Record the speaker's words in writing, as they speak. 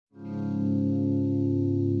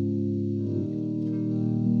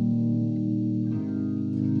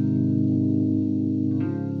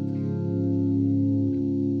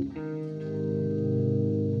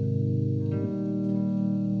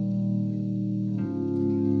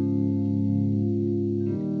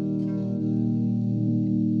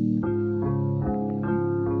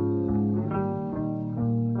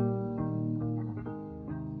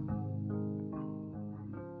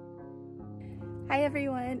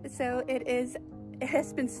So it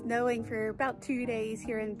has been snowing for about 2 days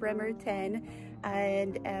here in Bremerton,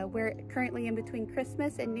 and we're currently in between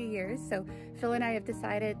Christmas and New Year's. So Phil and I have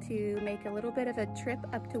decided to make a little bit of a trip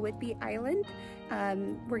up to Whidbey Island.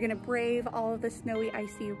 We're gonna brave all of the snowy,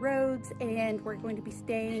 icy roads, and we're going to be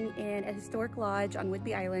staying in a historic lodge on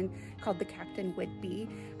Whidbey Island called the Captain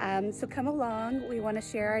Whidbey. So come along. We want to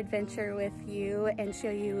share our adventure with you and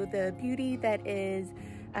show you the beauty that is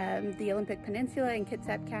the Olympic Peninsula in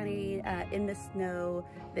Kitsap County in the snow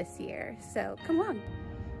this year. So come along.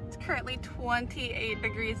 It's currently 28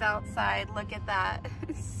 degrees outside. Look at that.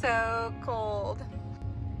 It's so cold.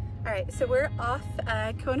 All right, so we're off.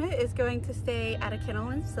 Kona is going to stay at a kennel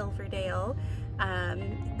in Silverdale.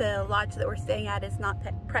 The lodge that we're staying at is not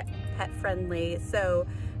pet friendly, so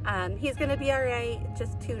he's gonna be all right,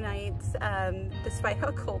 just 2 nights, despite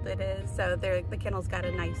how cold it is. So the kennel's got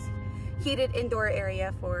a nice heated indoor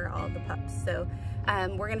area for all the pups. So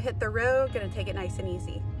we're gonna hit the road, gonna take it nice and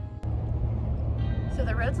easy. So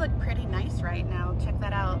the roads look pretty nice right now. Check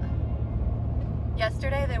that out.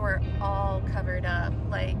 Yesterday they were all covered up,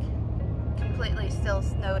 like completely still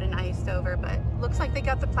snowed and iced over, but looks like they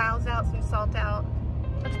got the plows out, some salt out.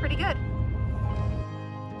 Looks pretty good.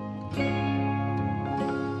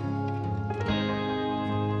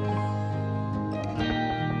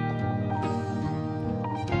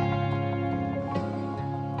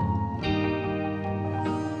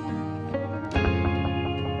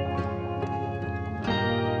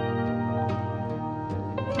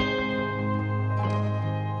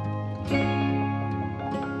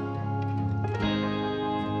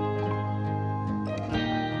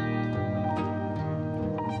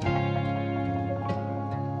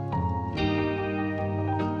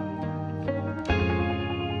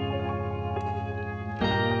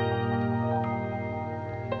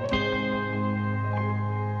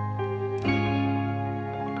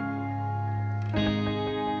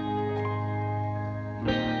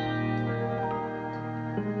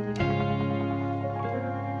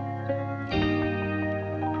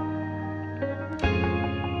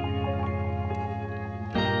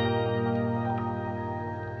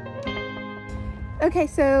 Okay,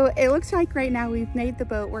 so it looks like right now we've made the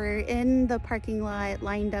boat. We're in the parking lot,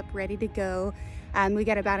 lined up, ready to go. We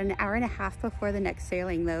got about an hour and a half before the next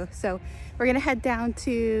sailing though. So we're gonna head down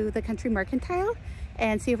to the Country Mercantile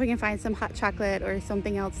and see if we can find some hot chocolate or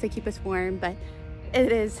something else to keep us warm. But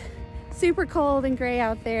it is super cold and gray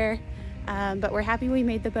out there. But we're happy we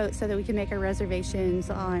made the boat so that we can make our reservations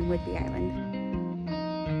on Whidbey Island.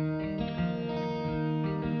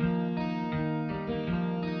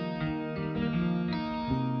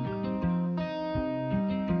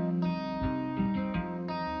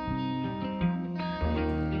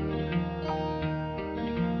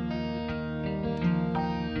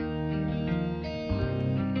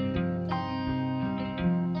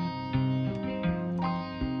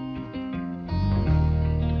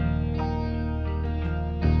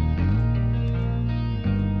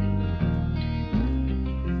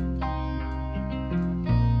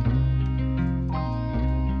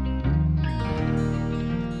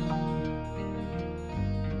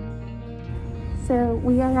 So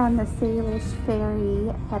we are on the Salish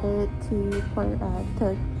ferry headed to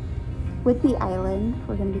Whidbey Island.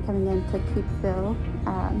 We're going to be coming into Capeville,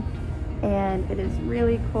 and it is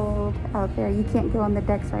really cold out there. You can't go on the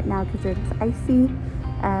decks right now because it's icy,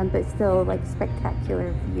 but still like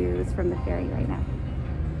spectacular views from the ferry right now.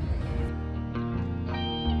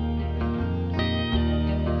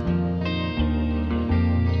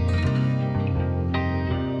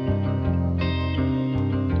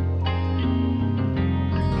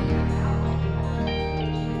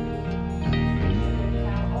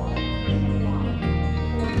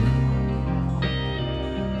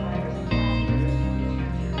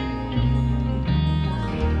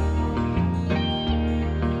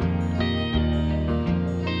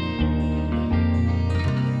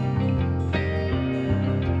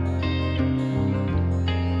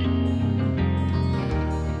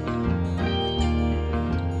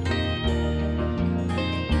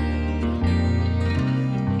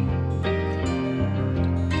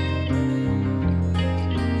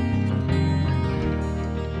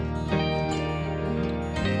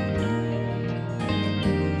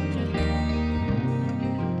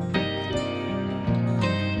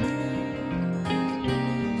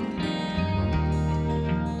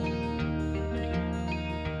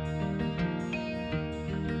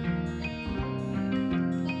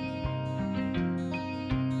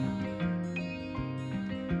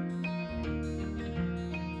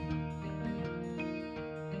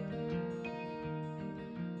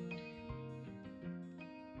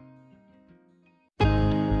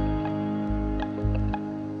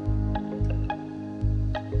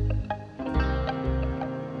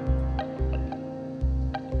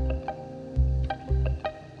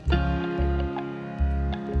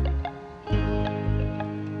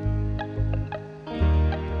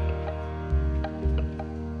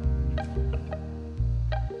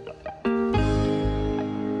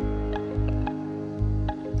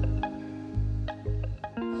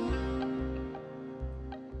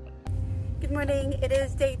 morning. It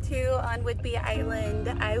is day 2 on Whidbey Island.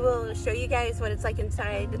 I will show you guys what it's like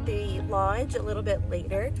inside the lodge a little bit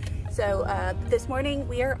later. So this morning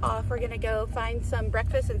we are off. We're gonna go find some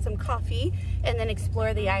breakfast and some coffee and then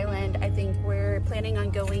explore the island. I think we're planning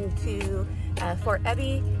on going to Fort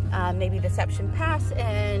Ebery, maybe Deception Pass,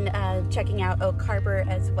 and checking out Oak Harbor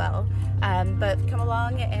as well. But come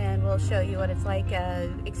along and we'll show you what it's like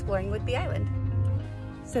exploring Whidbey Island.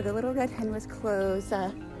 So the Little Red Hen was closed.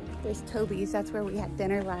 There's Toby's, that's where we had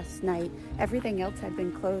dinner last night. Everything else had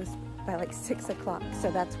been closed by like 6 o'clock,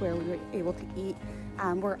 so that's where we were able to eat.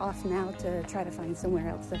 We're off now to try to find somewhere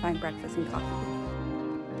else to find breakfast and coffee.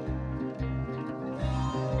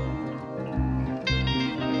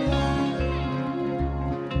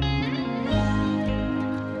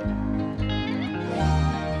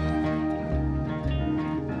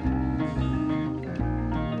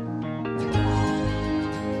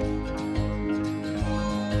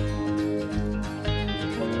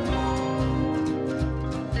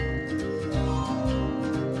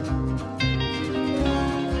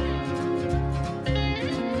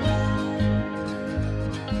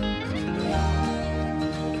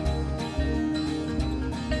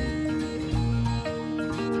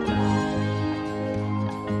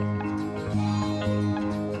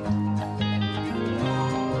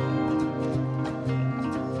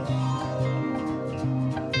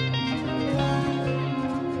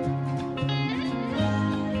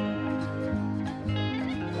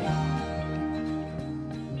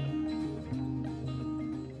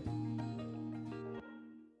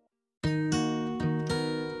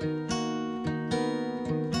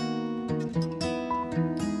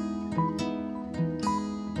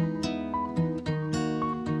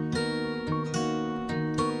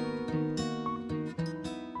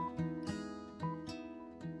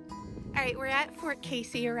 Alright, we're at Fort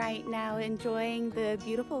Casey right now, enjoying the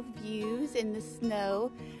beautiful views in the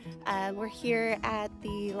snow. We're here at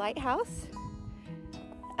the lighthouse.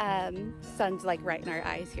 Sun's like right in our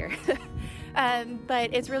eyes here.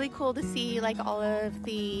 But it's really cool to see like all of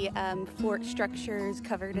the fort structures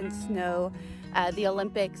covered in snow. The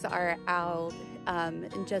Olympics are out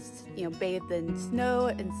and just, you know, bathed in snow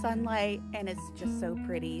and sunlight, and it's just so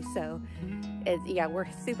pretty. So yeah, we're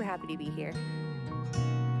super happy to be here.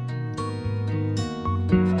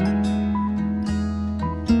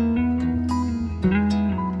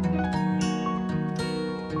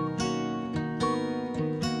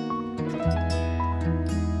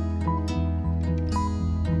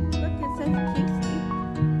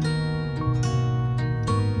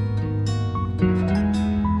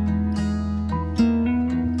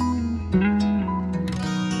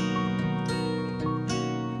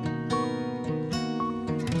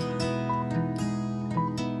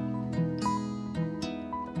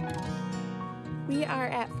 We are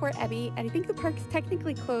at Fort Ebery, and I think the park's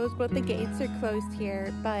technically closed. Both the gates are closed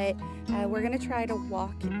here, but we're gonna try to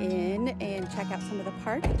walk in and check out some of the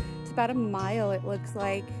park. It's about a mile, it looks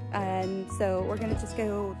like, and so we're gonna just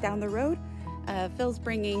go down the road. Phil's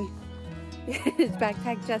bringing his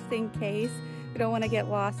backpack just in case. We don't want to get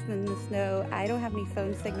lost in the snow. I don't have any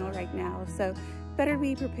phone signal right now, so better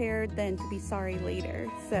be prepared than to be sorry later.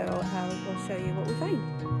 So we'll show you what we find.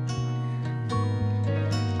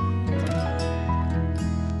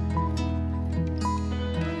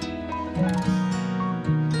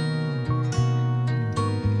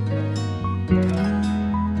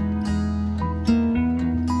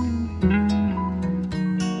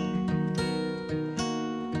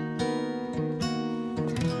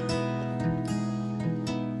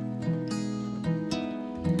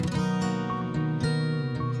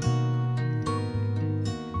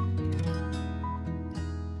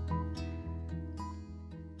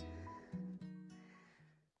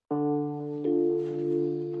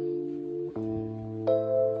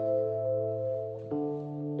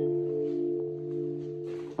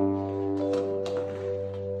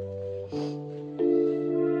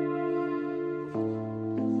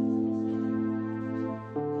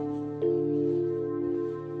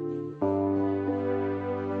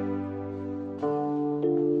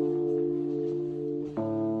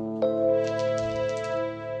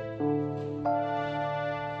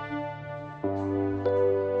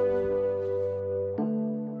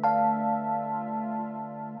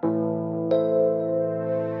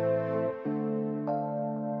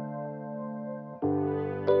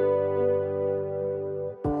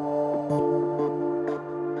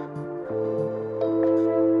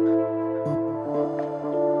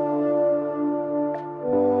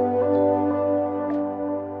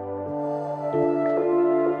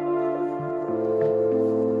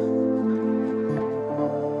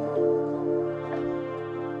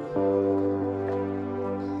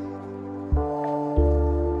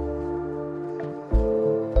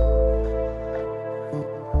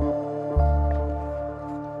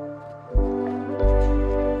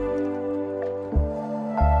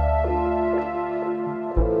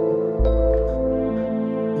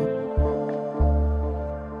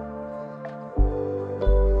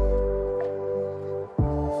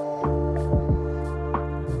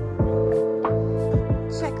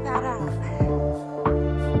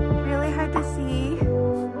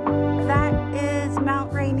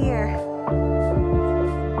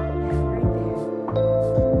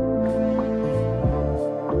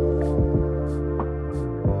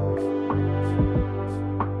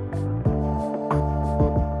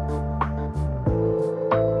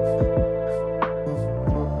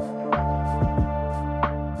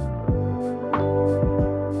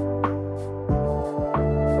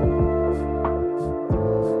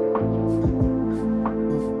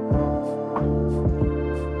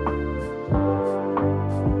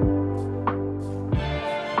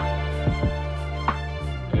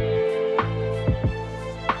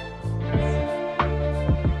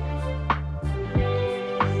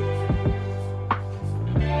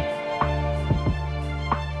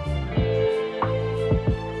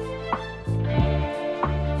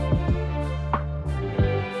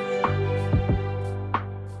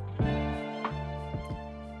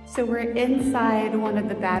 So we're inside one of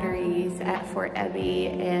the batteries at Fort Ebery,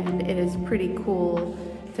 and it is pretty cool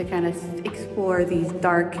to kind of explore these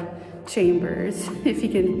dark chambers. If you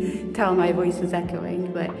can tell, my voice is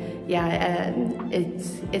echoing, but yeah,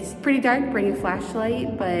 it's pretty dark. Bring a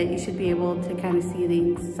flashlight, but you should be able to kind of see the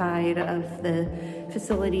inside of the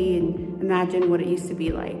facility and imagine what it used to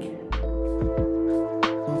be like.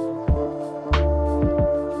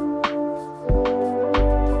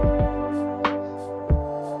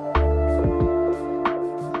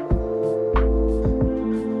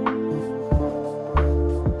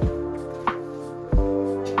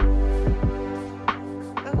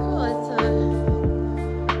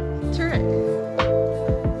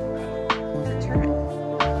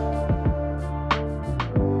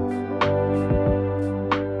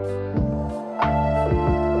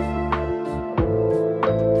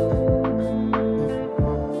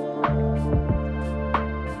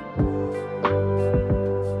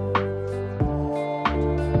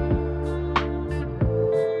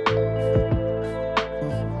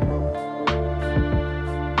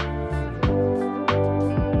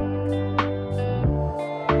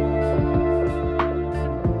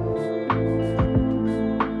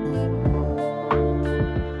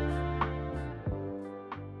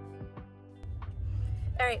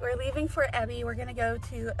 We're leaving Fort Ebery. We're gonna go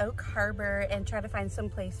to Oak Harbor and try to find some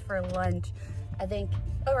place for lunch. I think,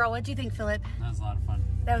 overall, what do you think, Philip? That was a lot of fun.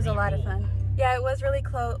 That was really a lot of fun. Yeah, it was really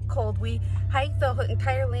cold. We hiked the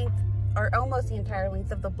entire length, or almost the entire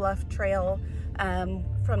length of the Bluff Trail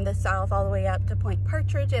from the south all the way up to Point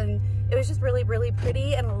Partridge, and it was just really, really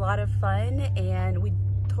pretty and a lot of fun, and we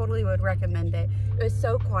totally would recommend it. It was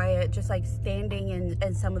so quiet, just like standing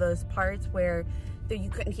in some of those parts where you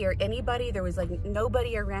couldn't hear anybody. There was like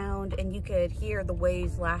nobody around, and you could hear the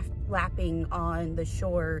waves lapping on the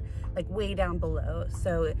shore, like way down below.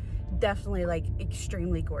 So definitely like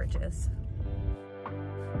extremely gorgeous.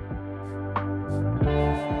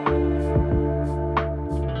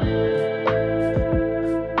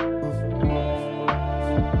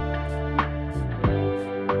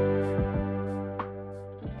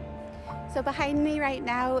 So behind me right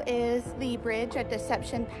now is the bridge at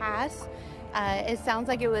Deception Pass. It sounds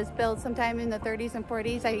like it was built sometime in the 30s and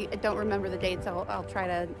 40s. I don't remember the dates, so I'll try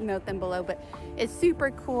to note them below, but it's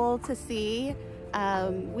super cool to see.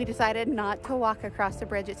 We decided not to walk across the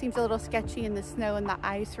bridge. It seems a little sketchy in the snow and the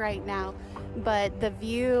ice right now, but the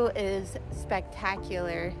view is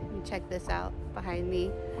spectacular. Check this out behind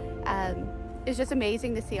me. It's just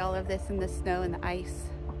amazing to see all of this in the snow and the ice.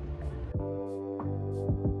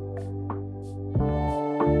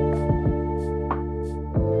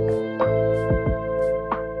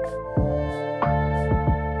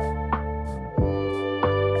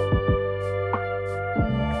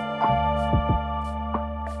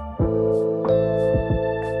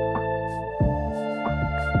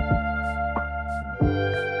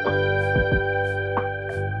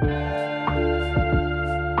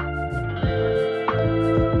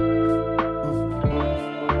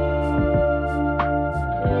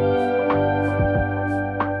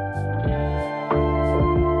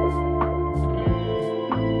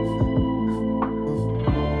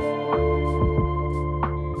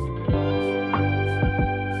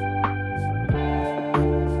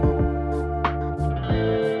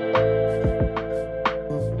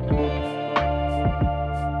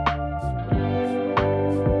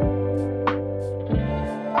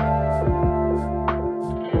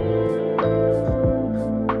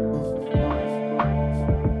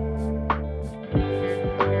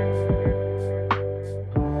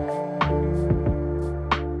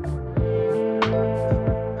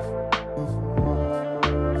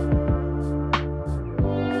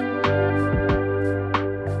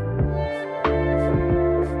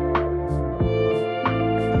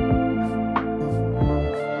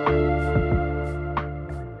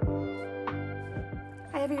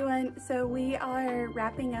 So we are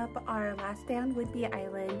wrapping up our last day on Whidbey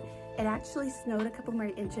Island. It actually snowed a couple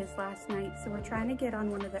more inches last night, so we're trying to get on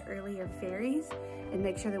one of the earlier ferries and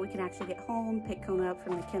make sure that we can actually get home, pick Kona up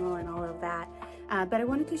from the kennel and all of that. But I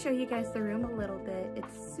wanted to show you guys the room a little bit.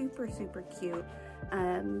 It's super, super cute.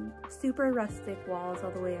 Super rustic walls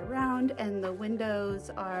all the way around, and the windows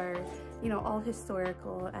are, you know, all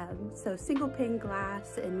historical. So single pane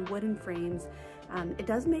glass and wooden frames. It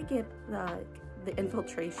does make it the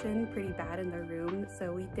infiltration pretty bad in the room,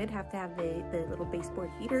 so we did have to have the little baseboard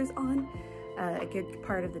heaters on a good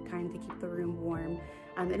part of the time to keep the room warm.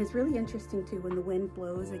 And it's really interesting too, when the wind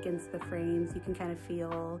blows against the frames, you can kind of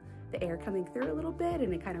feel the air coming through a little bit,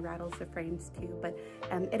 and it kind of rattles the frames too. But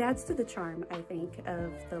it adds to the charm, I think,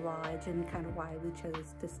 of the lodge and kind of why we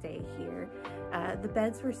chose to stay here. The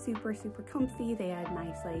beds were super comfy. They had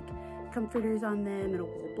nice like comforters on them and a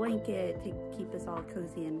wool blanket to keep us all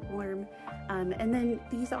cozy and warm. And then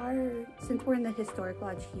these are, since we're in the historic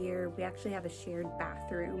lodge here, we actually have a shared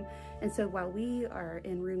bathroom. And so while we are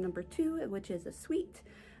in room number 2, which is a suite,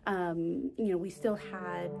 you know, we still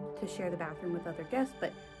had to share the bathroom with other guests,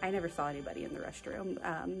 but I never saw anybody in the restroom,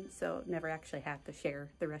 so never actually had to share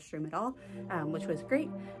the restroom at all, which was great.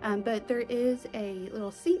 But there is a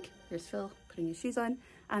little sink. Here's Phil putting his shoes on.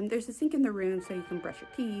 There's a sink in the room, so you can brush your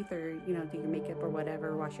teeth or, you know, do your makeup or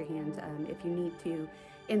whatever, wash your hands if you need to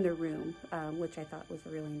in the room, which I thought was a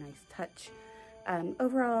really nice touch.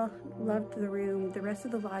 Overall, loved the room. The rest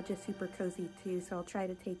of the lodge is super cozy too, so I'll try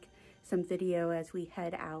to take some video as we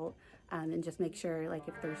head out and just make sure, like,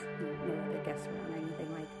 if there's no other guests around or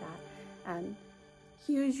anything like that.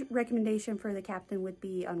 Huge recommendation for the Captain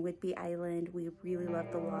Whidbey on Whidbey Island. We really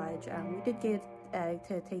loved the lodge. We did get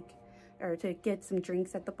to get some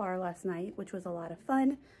drinks at the bar last night, which was a lot of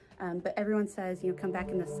fun. But everyone says, you know, come back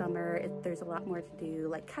in the summer. There's a lot more to do,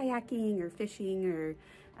 like kayaking or fishing or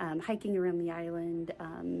hiking around the island.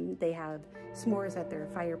 They have s'mores at their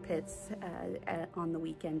fire pits on the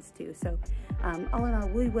weekends too. So all in all,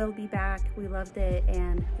 we will be back. We loved it,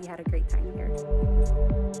 and we had a great time here.